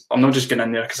 I'm not just getting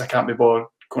in there because I can't be bothered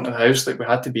going to the house, like we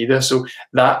had to be there. So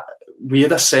that we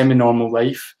had a semi-normal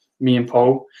life, me and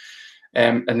Paul,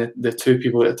 and the two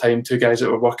people at the time, two guys that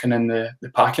were working in the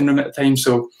packing room at the time.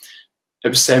 So it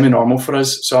was semi-normal for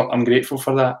us. So I'm grateful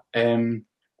for that.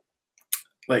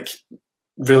 Like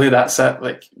really that's it,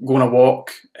 like going a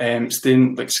walk,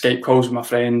 staying like Skype calls with my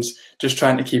friends, just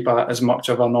trying to keep as much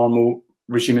of a normal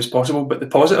regime as possible. But the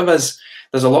positive is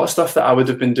there's a lot of stuff that I would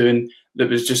have been doing that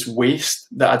was just waste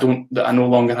that I no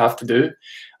longer have to do.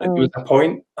 Like there was a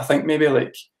point, I think maybe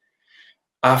like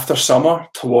after summer,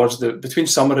 between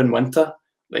summer and winter,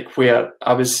 like where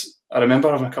I remember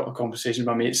having a couple of conversations with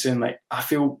my mates saying like, I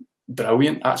feel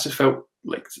brilliant. I actually felt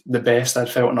like the best I'd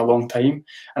felt in a long time.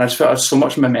 And I just felt I had so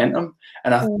much momentum.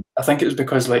 And I think it was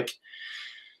because like,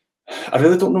 I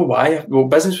really don't know why. Well,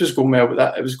 business was going well,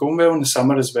 but it was going well in the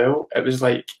summer as well. It was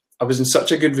like, I was in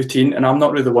such a good routine, and I'm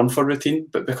not really the one for routine,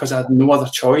 but because I had no other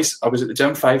choice, I was at the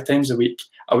gym 5 times a week.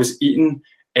 I was eating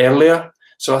earlier.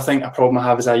 So I think a problem I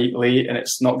have is I eat late and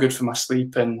it's not good for my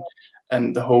sleep and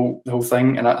the whole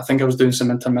thing. And I think I was doing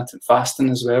some intermittent fasting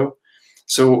as well.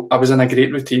 So I was in a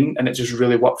great routine and it just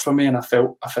really worked for me, and I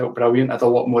felt brilliant. I had a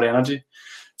lot more energy.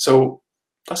 So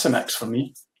that's a mix for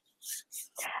me.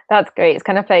 That's great. It's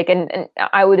kind of like, and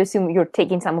I would assume you're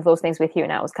taking some of those things with you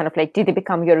now. It's kind of like, did they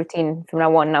become your routine from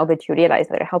now on, now that you realize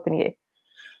they're helping you?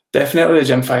 Definitely the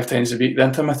gym 5 times a week. The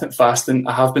intermittent fasting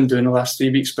I have been doing the last 3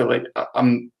 weeks, but like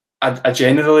I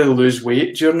generally lose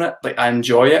weight during it. Like I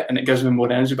enjoy it and it gives me more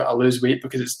energy, but I lose weight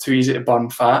because it's too easy to burn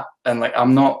fat. And like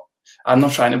I'm not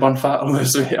trying to burn fat or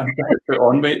lose weight. I'm trying to put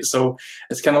on weight. So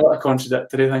it's kind of like a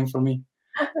contradictory thing for me.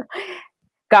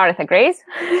 Gareth agrees.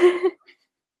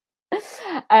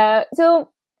 So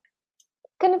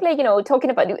kind of like, talking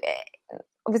about,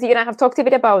 obviously, I have talked a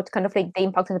bit about kind of like the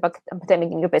impact of the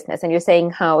pandemic in your business, and you're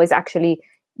saying how it's actually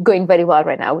going very well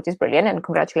right now, which is brilliant, and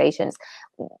congratulations.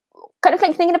 Kind of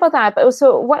like thinking about that, but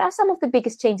also what are some of the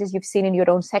biggest changes you've seen in your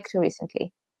own sector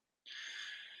recently?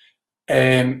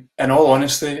 In all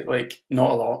honesty, like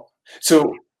not a lot.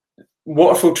 So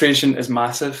water filtration is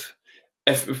massive.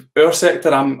 If our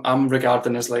sector I'm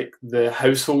regarding as like the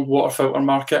household water filter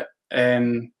market,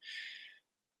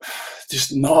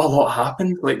 just not a lot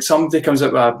happened. Like somebody comes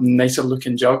out with a nicer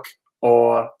looking jug,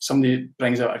 or somebody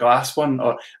brings out a glass one,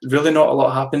 or really not a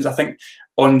lot happens. I think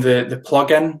on the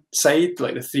plug-in side,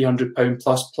 like the £300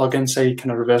 plus plug-in side,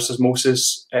 kind of reverse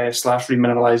osmosis /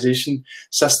 remineralization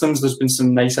systems, there's been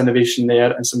some nice innovation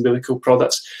there and some really cool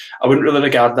products. I wouldn't really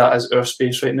regard that as our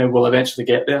space right now. We'll eventually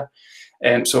get there.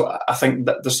 So I think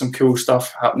that there's some cool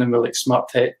stuff happening with like smart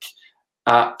tech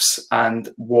apps and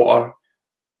water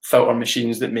filter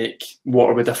machines that make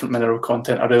water with different mineral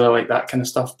content. I really like that kind of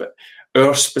stuff. But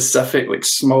our specific, like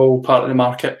small part of the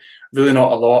market, really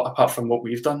not a lot apart from what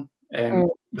we've done.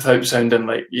 Without sounding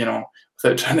like,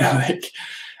 without trying to like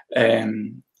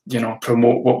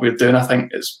promote what we're doing. I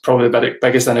think it's probably the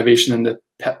biggest innovation in the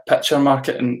picture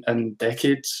market in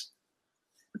decades.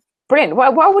 Brilliant.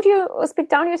 Why would you speak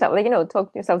down yourself?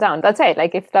 Talk yourself down. That's it.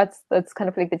 If that's kind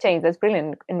of the change, that's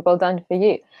brilliant and well done for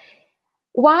you.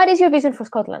 What is your vision for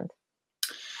Scotland?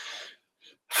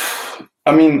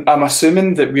 I mean, I'm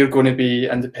assuming that we're going to be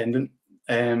independent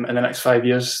in the next 5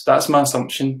 years. That's my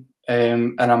assumption.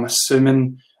 And I'm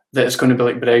assuming that it's going to be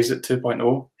like Brexit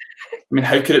 2.0. I mean,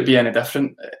 how could it be any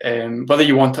different? Whether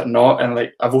you want it or not, and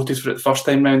I voted for it the first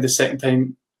time round, the second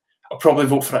time, I'll probably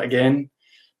vote for it again,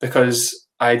 because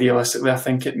idealistically, I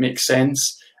think it makes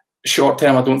sense. Short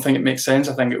term, I don't think it makes sense.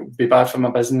 I think it would be bad for my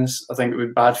business. I think it would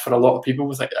be bad for a lot of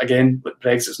people. Again,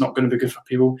 Brexit's not going to be good for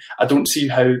people. I don't see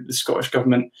how the Scottish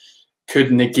Government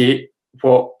could negate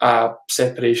what a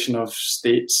separation of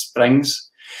states brings.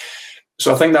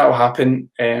 So I think that will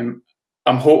happen. I'm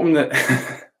hoping that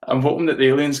the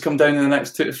aliens come down in the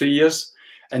next 2 to 3 years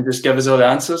and just give us all the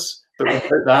answers. But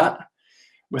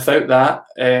without that,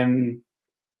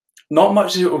 not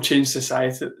much will change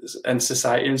society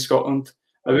in Scotland.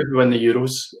 Maybe we win the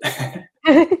Euros.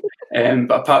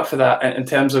 But apart from that, in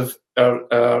terms of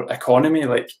our economy,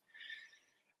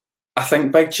 I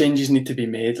think big changes need to be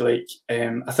made.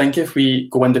 I think if we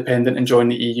go independent and join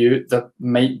the EU, there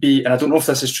might be, and I don't know if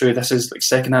this is true, this is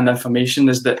second-hand information,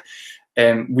 is that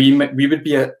we would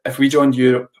be, if we joined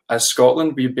Europe as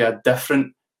Scotland, we'd be a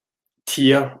different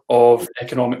tier of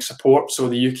economic support. So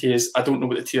the UK is, I don't know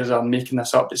what the tiers are, I'm making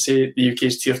this up, but say the UK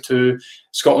is tier 2,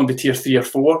 Scotland would be tier 3 or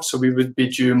 4, so we would be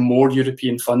due more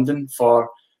European funding for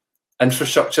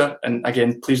infrastructure. And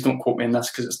again, please don't quote me on this,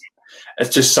 because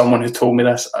it's just someone who told me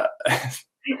this.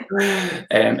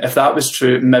 If that was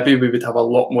true, maybe we would have a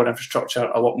lot more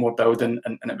infrastructure, a lot more building,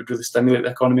 and it would really stimulate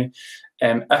the economy.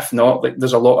 If not,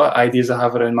 there's a lot of ideas I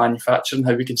have around manufacturing,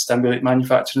 how we can stimulate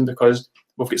manufacturing, because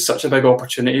we've got such a big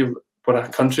opportunity. We're a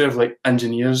country of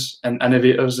engineers and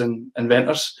innovators and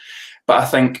inventors, but I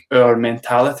think our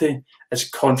mentality is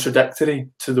contradictory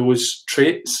to those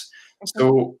traits.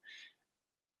 So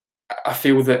I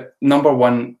feel that, number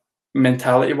one,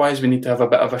 mentality-wise, we need to have a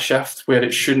bit of a shift where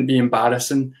it shouldn't be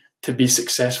embarrassing to be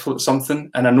successful at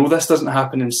something. And I know this doesn't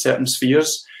happen in certain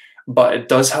spheres, but it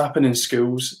does happen in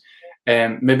schools.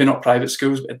 Maybe not private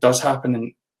schools, but it does happen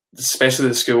in, especially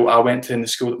the school I went to and the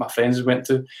school that my friends went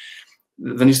to.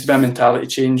 There needs to be a mentality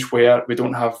change where we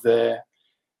don't have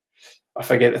I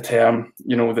forget the term,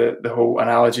 the whole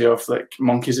analogy of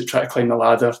monkeys that try to climb the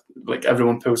ladder,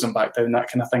 everyone pulls them back down, that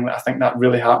kind of thing. I think that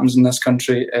really happens in this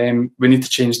country. We need to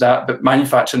change that. But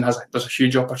manufacturing there's a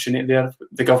huge opportunity there.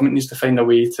 The government needs to find a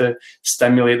way to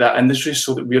stimulate that industry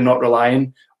so that we're not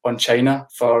relying on China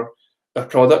for our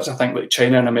products. I think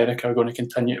China and America are going to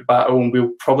continue to battle, and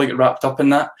we'll probably get wrapped up in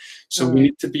that. So we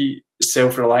need to be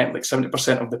self-reliant.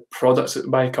 70% of the products that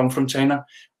we buy come from China.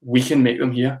 We can make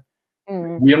them here.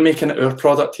 We're making our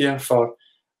product here for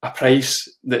a price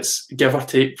that's, give or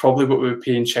take, probably what we would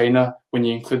pay in China when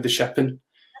you include the shipping.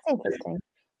 That's interesting.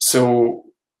 So,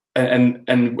 and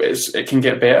it can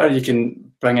get better. You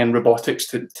can bring in robotics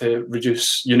to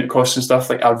reduce unit costs and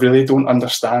stuff. I really don't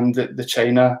understand the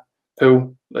China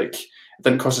pool. It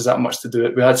didn't cost us that much to do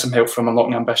it. We had some help from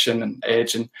Unlocking Ambition and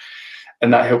Edge, and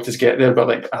that helped us get there.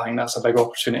 But I think that's a big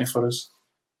opportunity for us.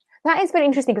 That is very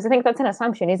interesting, because I think that's an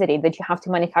assumption, isn't it, that you have to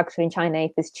manufacture in China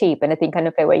if it's cheap. And I think kind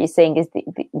of what you're saying is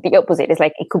the opposite. It's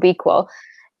it could be equal.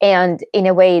 And in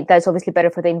a way, that's obviously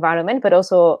better for the environment, but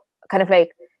also kind of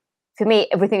for me,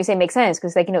 everything you say makes sense,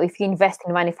 because if you invest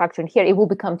in manufacturing here, it will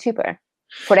become cheaper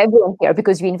for everyone here,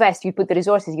 because you invest, you put the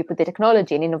resources, you put the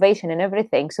technology and innovation and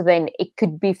everything. So then it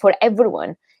could be for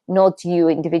everyone, not you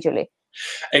individually.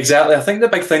 Exactly. I think the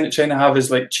big thing that China have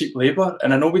is cheap labour,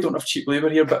 and I know we don't have cheap labour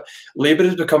here, but labour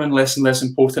is becoming less and less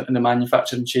important in the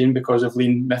manufacturing chain because of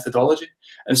lean methodology.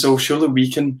 And so surely we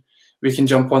can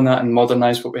jump on that and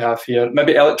modernise what we have here.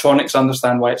 Maybe electronics,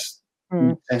 understand why it's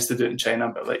tends to do it in China,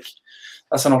 but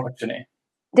that's an opportunity.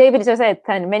 David, as I said,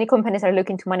 many companies are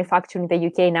looking to manufacture in the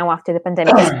UK now after the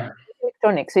pandemic.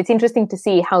 Electronics. So it's interesting to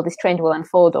see how this trend will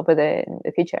unfold over the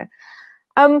future.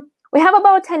 We have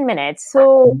about 10 minutes.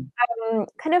 So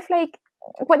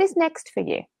what is next for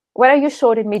you? What are your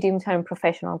short and medium-term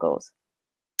professional goals?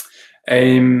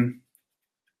 Right,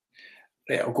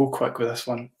 I'll go quick with this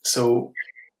one. So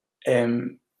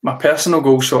my personal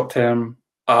goals short-term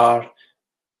are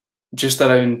just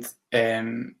around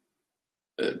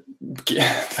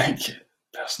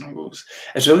personal goals.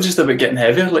 It's really just about getting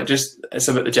heavier. It's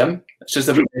about the gym. It's just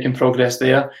about making progress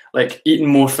there. Eating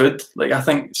more food. I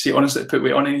think, honestly, put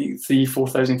weight on and eat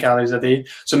 3,000-4,000 calories a day.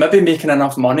 So maybe making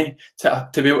enough money to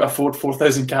be able to afford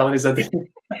 4,000 calories a day.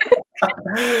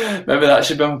 Maybe that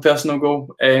should be my personal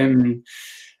goal.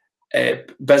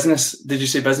 Business, did you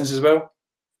say business as well?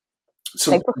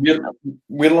 So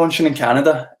we're launching in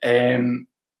Canada in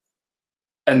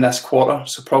this quarter.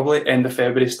 So probably end of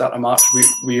February, start of March,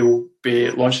 we'll be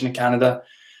launching in Canada.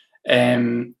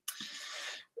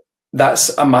 That's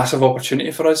a massive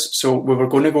opportunity for us. So we were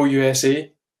going to go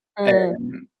USA. I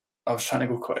was trying to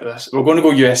go quick with this. We're going to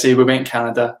go USA. We went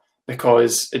Canada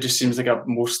because it just seems like a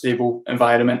more stable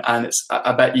environment and it's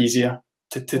a bit easier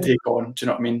to take on. Do you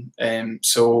know what I mean?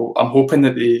 So I'm hoping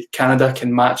that the Canada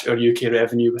can match our UK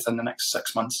revenue within the next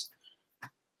 6 months.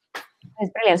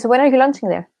 That's brilliant. So when are you launching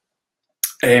there?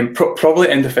 Probably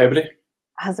end of February.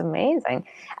 That's amazing.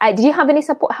 Did you have any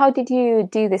support? How did you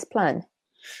do this plan?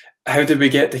 How did we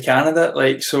get to Canada?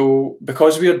 So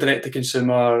because we are direct to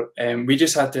consumer, we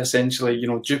just had to essentially,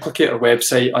 duplicate our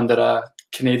website under a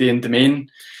Canadian domain.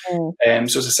 So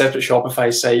it's a separate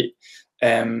Shopify site.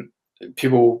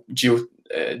 People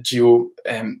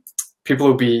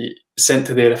will be sent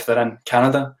to there if they're in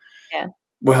Canada. Yeah.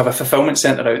 We have a fulfillment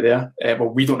centre out there. Well,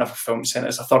 we don't have a fulfillment centre,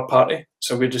 it's a third party.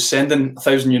 So we're just sending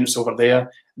 1,000 units over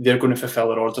there. They're going to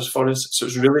fulfill our orders for us. So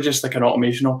it's really just like an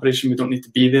automation operation. We don't need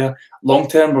to be there. Long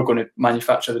term, we're going to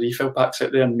manufacture the refill packs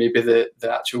out there and maybe the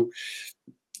actual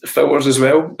filters as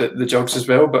well, the jugs as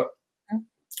well. But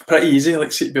pretty easy,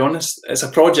 see, to be honest. It's a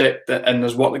project and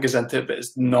there's work that goes into it, but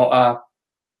it's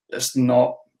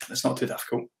not too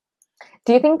difficult.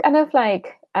 Do you think I know I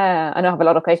have a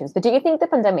lot of questions, but do you think the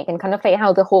pandemic and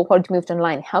how the whole world moved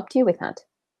online helped you with that?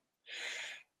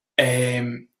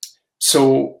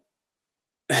 So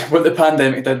what the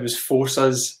pandemic did was force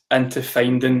us into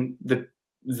finding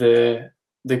the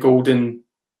golden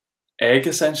egg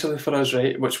essentially for us,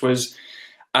 right? Which was,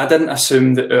 I didn't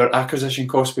assume that our acquisition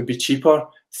cost would be cheaper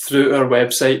through our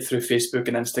website, through Facebook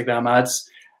and Instagram ads,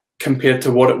 compared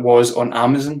to what it was on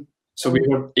Amazon. So we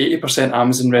were 80%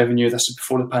 Amazon revenue. This was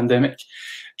before the pandemic.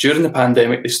 During the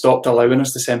pandemic, they stopped allowing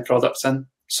us to send products in,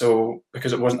 so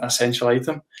because it wasn't an essential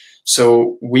item.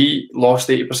 So we lost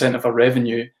 80% of our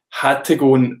revenue, had to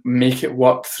go and make it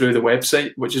work through the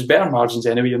website, which is better margins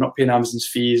anyway. You're not paying Amazon's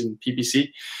fees and PPC.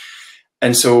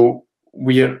 And so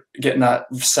we're getting that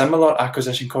similar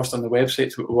acquisition cost on the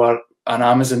website to what we were on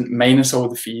Amazon minus all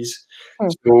the fees.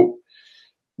 So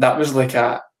that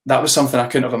was something I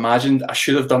couldn't have imagined. I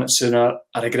should have done it sooner.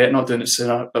 I regret not doing it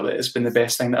sooner, but it's been the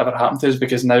best thing that ever happened to us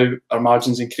because now our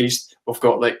margins increased. We've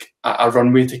got a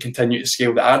runway to continue to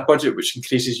scale the ad budget, which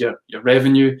increases your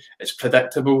revenue. It's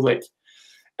predictable.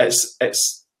 It's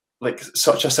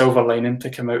such a silver lining to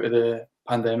come out of the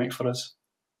pandemic for us.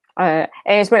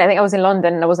 It's brilliant. I think I was in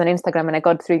London and I was on Instagram and I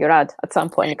got through your ad at some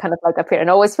point. It appeared, and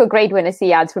I always feel great when I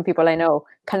see ads from people I know.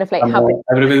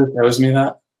 Everybody tells me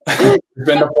that. It's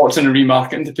been a fortune of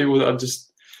remarketing to people that are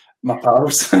just my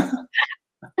pals.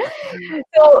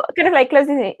 So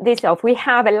closing this off, we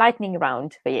have a lightning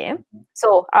round for you.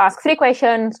 So I'll ask 3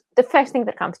 questions. The first thing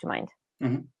that comes to mind.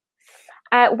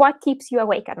 What keeps you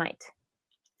awake at night?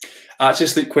 I actually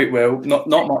sleep quite well. Not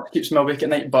much keeps me awake at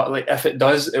night, but if it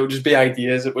does, it will just be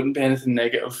ideas. It wouldn't be anything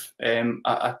negative.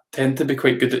 I tend to be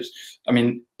quite good at,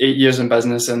 8 years in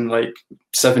business and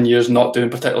 7 years not doing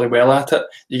particularly well at it.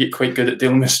 You get quite good at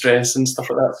dealing with stress and stuff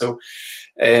like that. So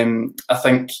I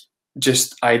think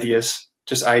just ideas,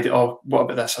 oh, what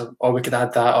about this? Or we could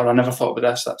add that, or I never thought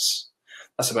about this.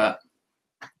 That's about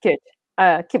it.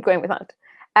 Good. Keep going with that.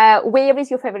 Where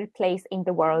is your favorite place in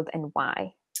the world and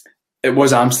why? It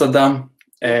was Amsterdam.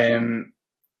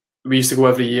 We used to go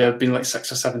every year, been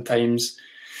 6 or 7 times.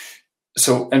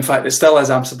 So in fact, it still is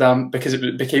Amsterdam because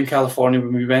it became California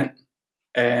when we went.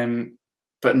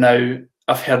 But now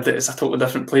I've heard that it's a totally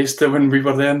different place to when we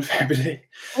were there in February.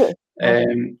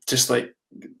 Just the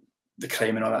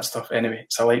crime and all that stuff. Anyway,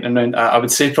 it's a lightning round. I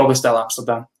would say probably still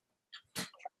Amsterdam.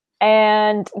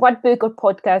 And what book or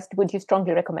podcast would you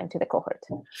strongly recommend to the cohort?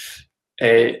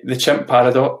 The Chimp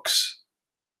Paradox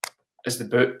is the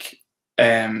book.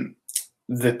 The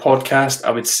podcast,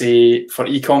 I would say, for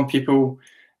e-com people,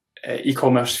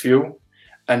 E-commerce Fuel,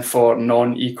 and for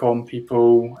non-e-com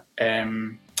people,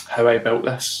 How I Built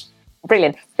This.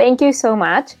 Brilliant. Thank you so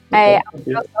much. And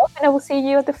I will see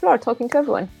you at the floor talking to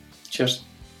everyone. Cheers.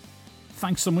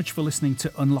 Thanks so much for listening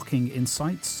to Unlocking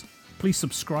Insights. Please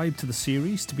subscribe to the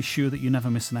series to be sure that you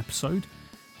never miss an episode.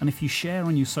 And if you share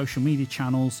on your social media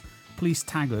channels, please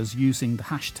tag us using the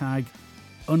hashtag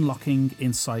Unlocking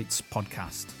Insights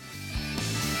Podcast.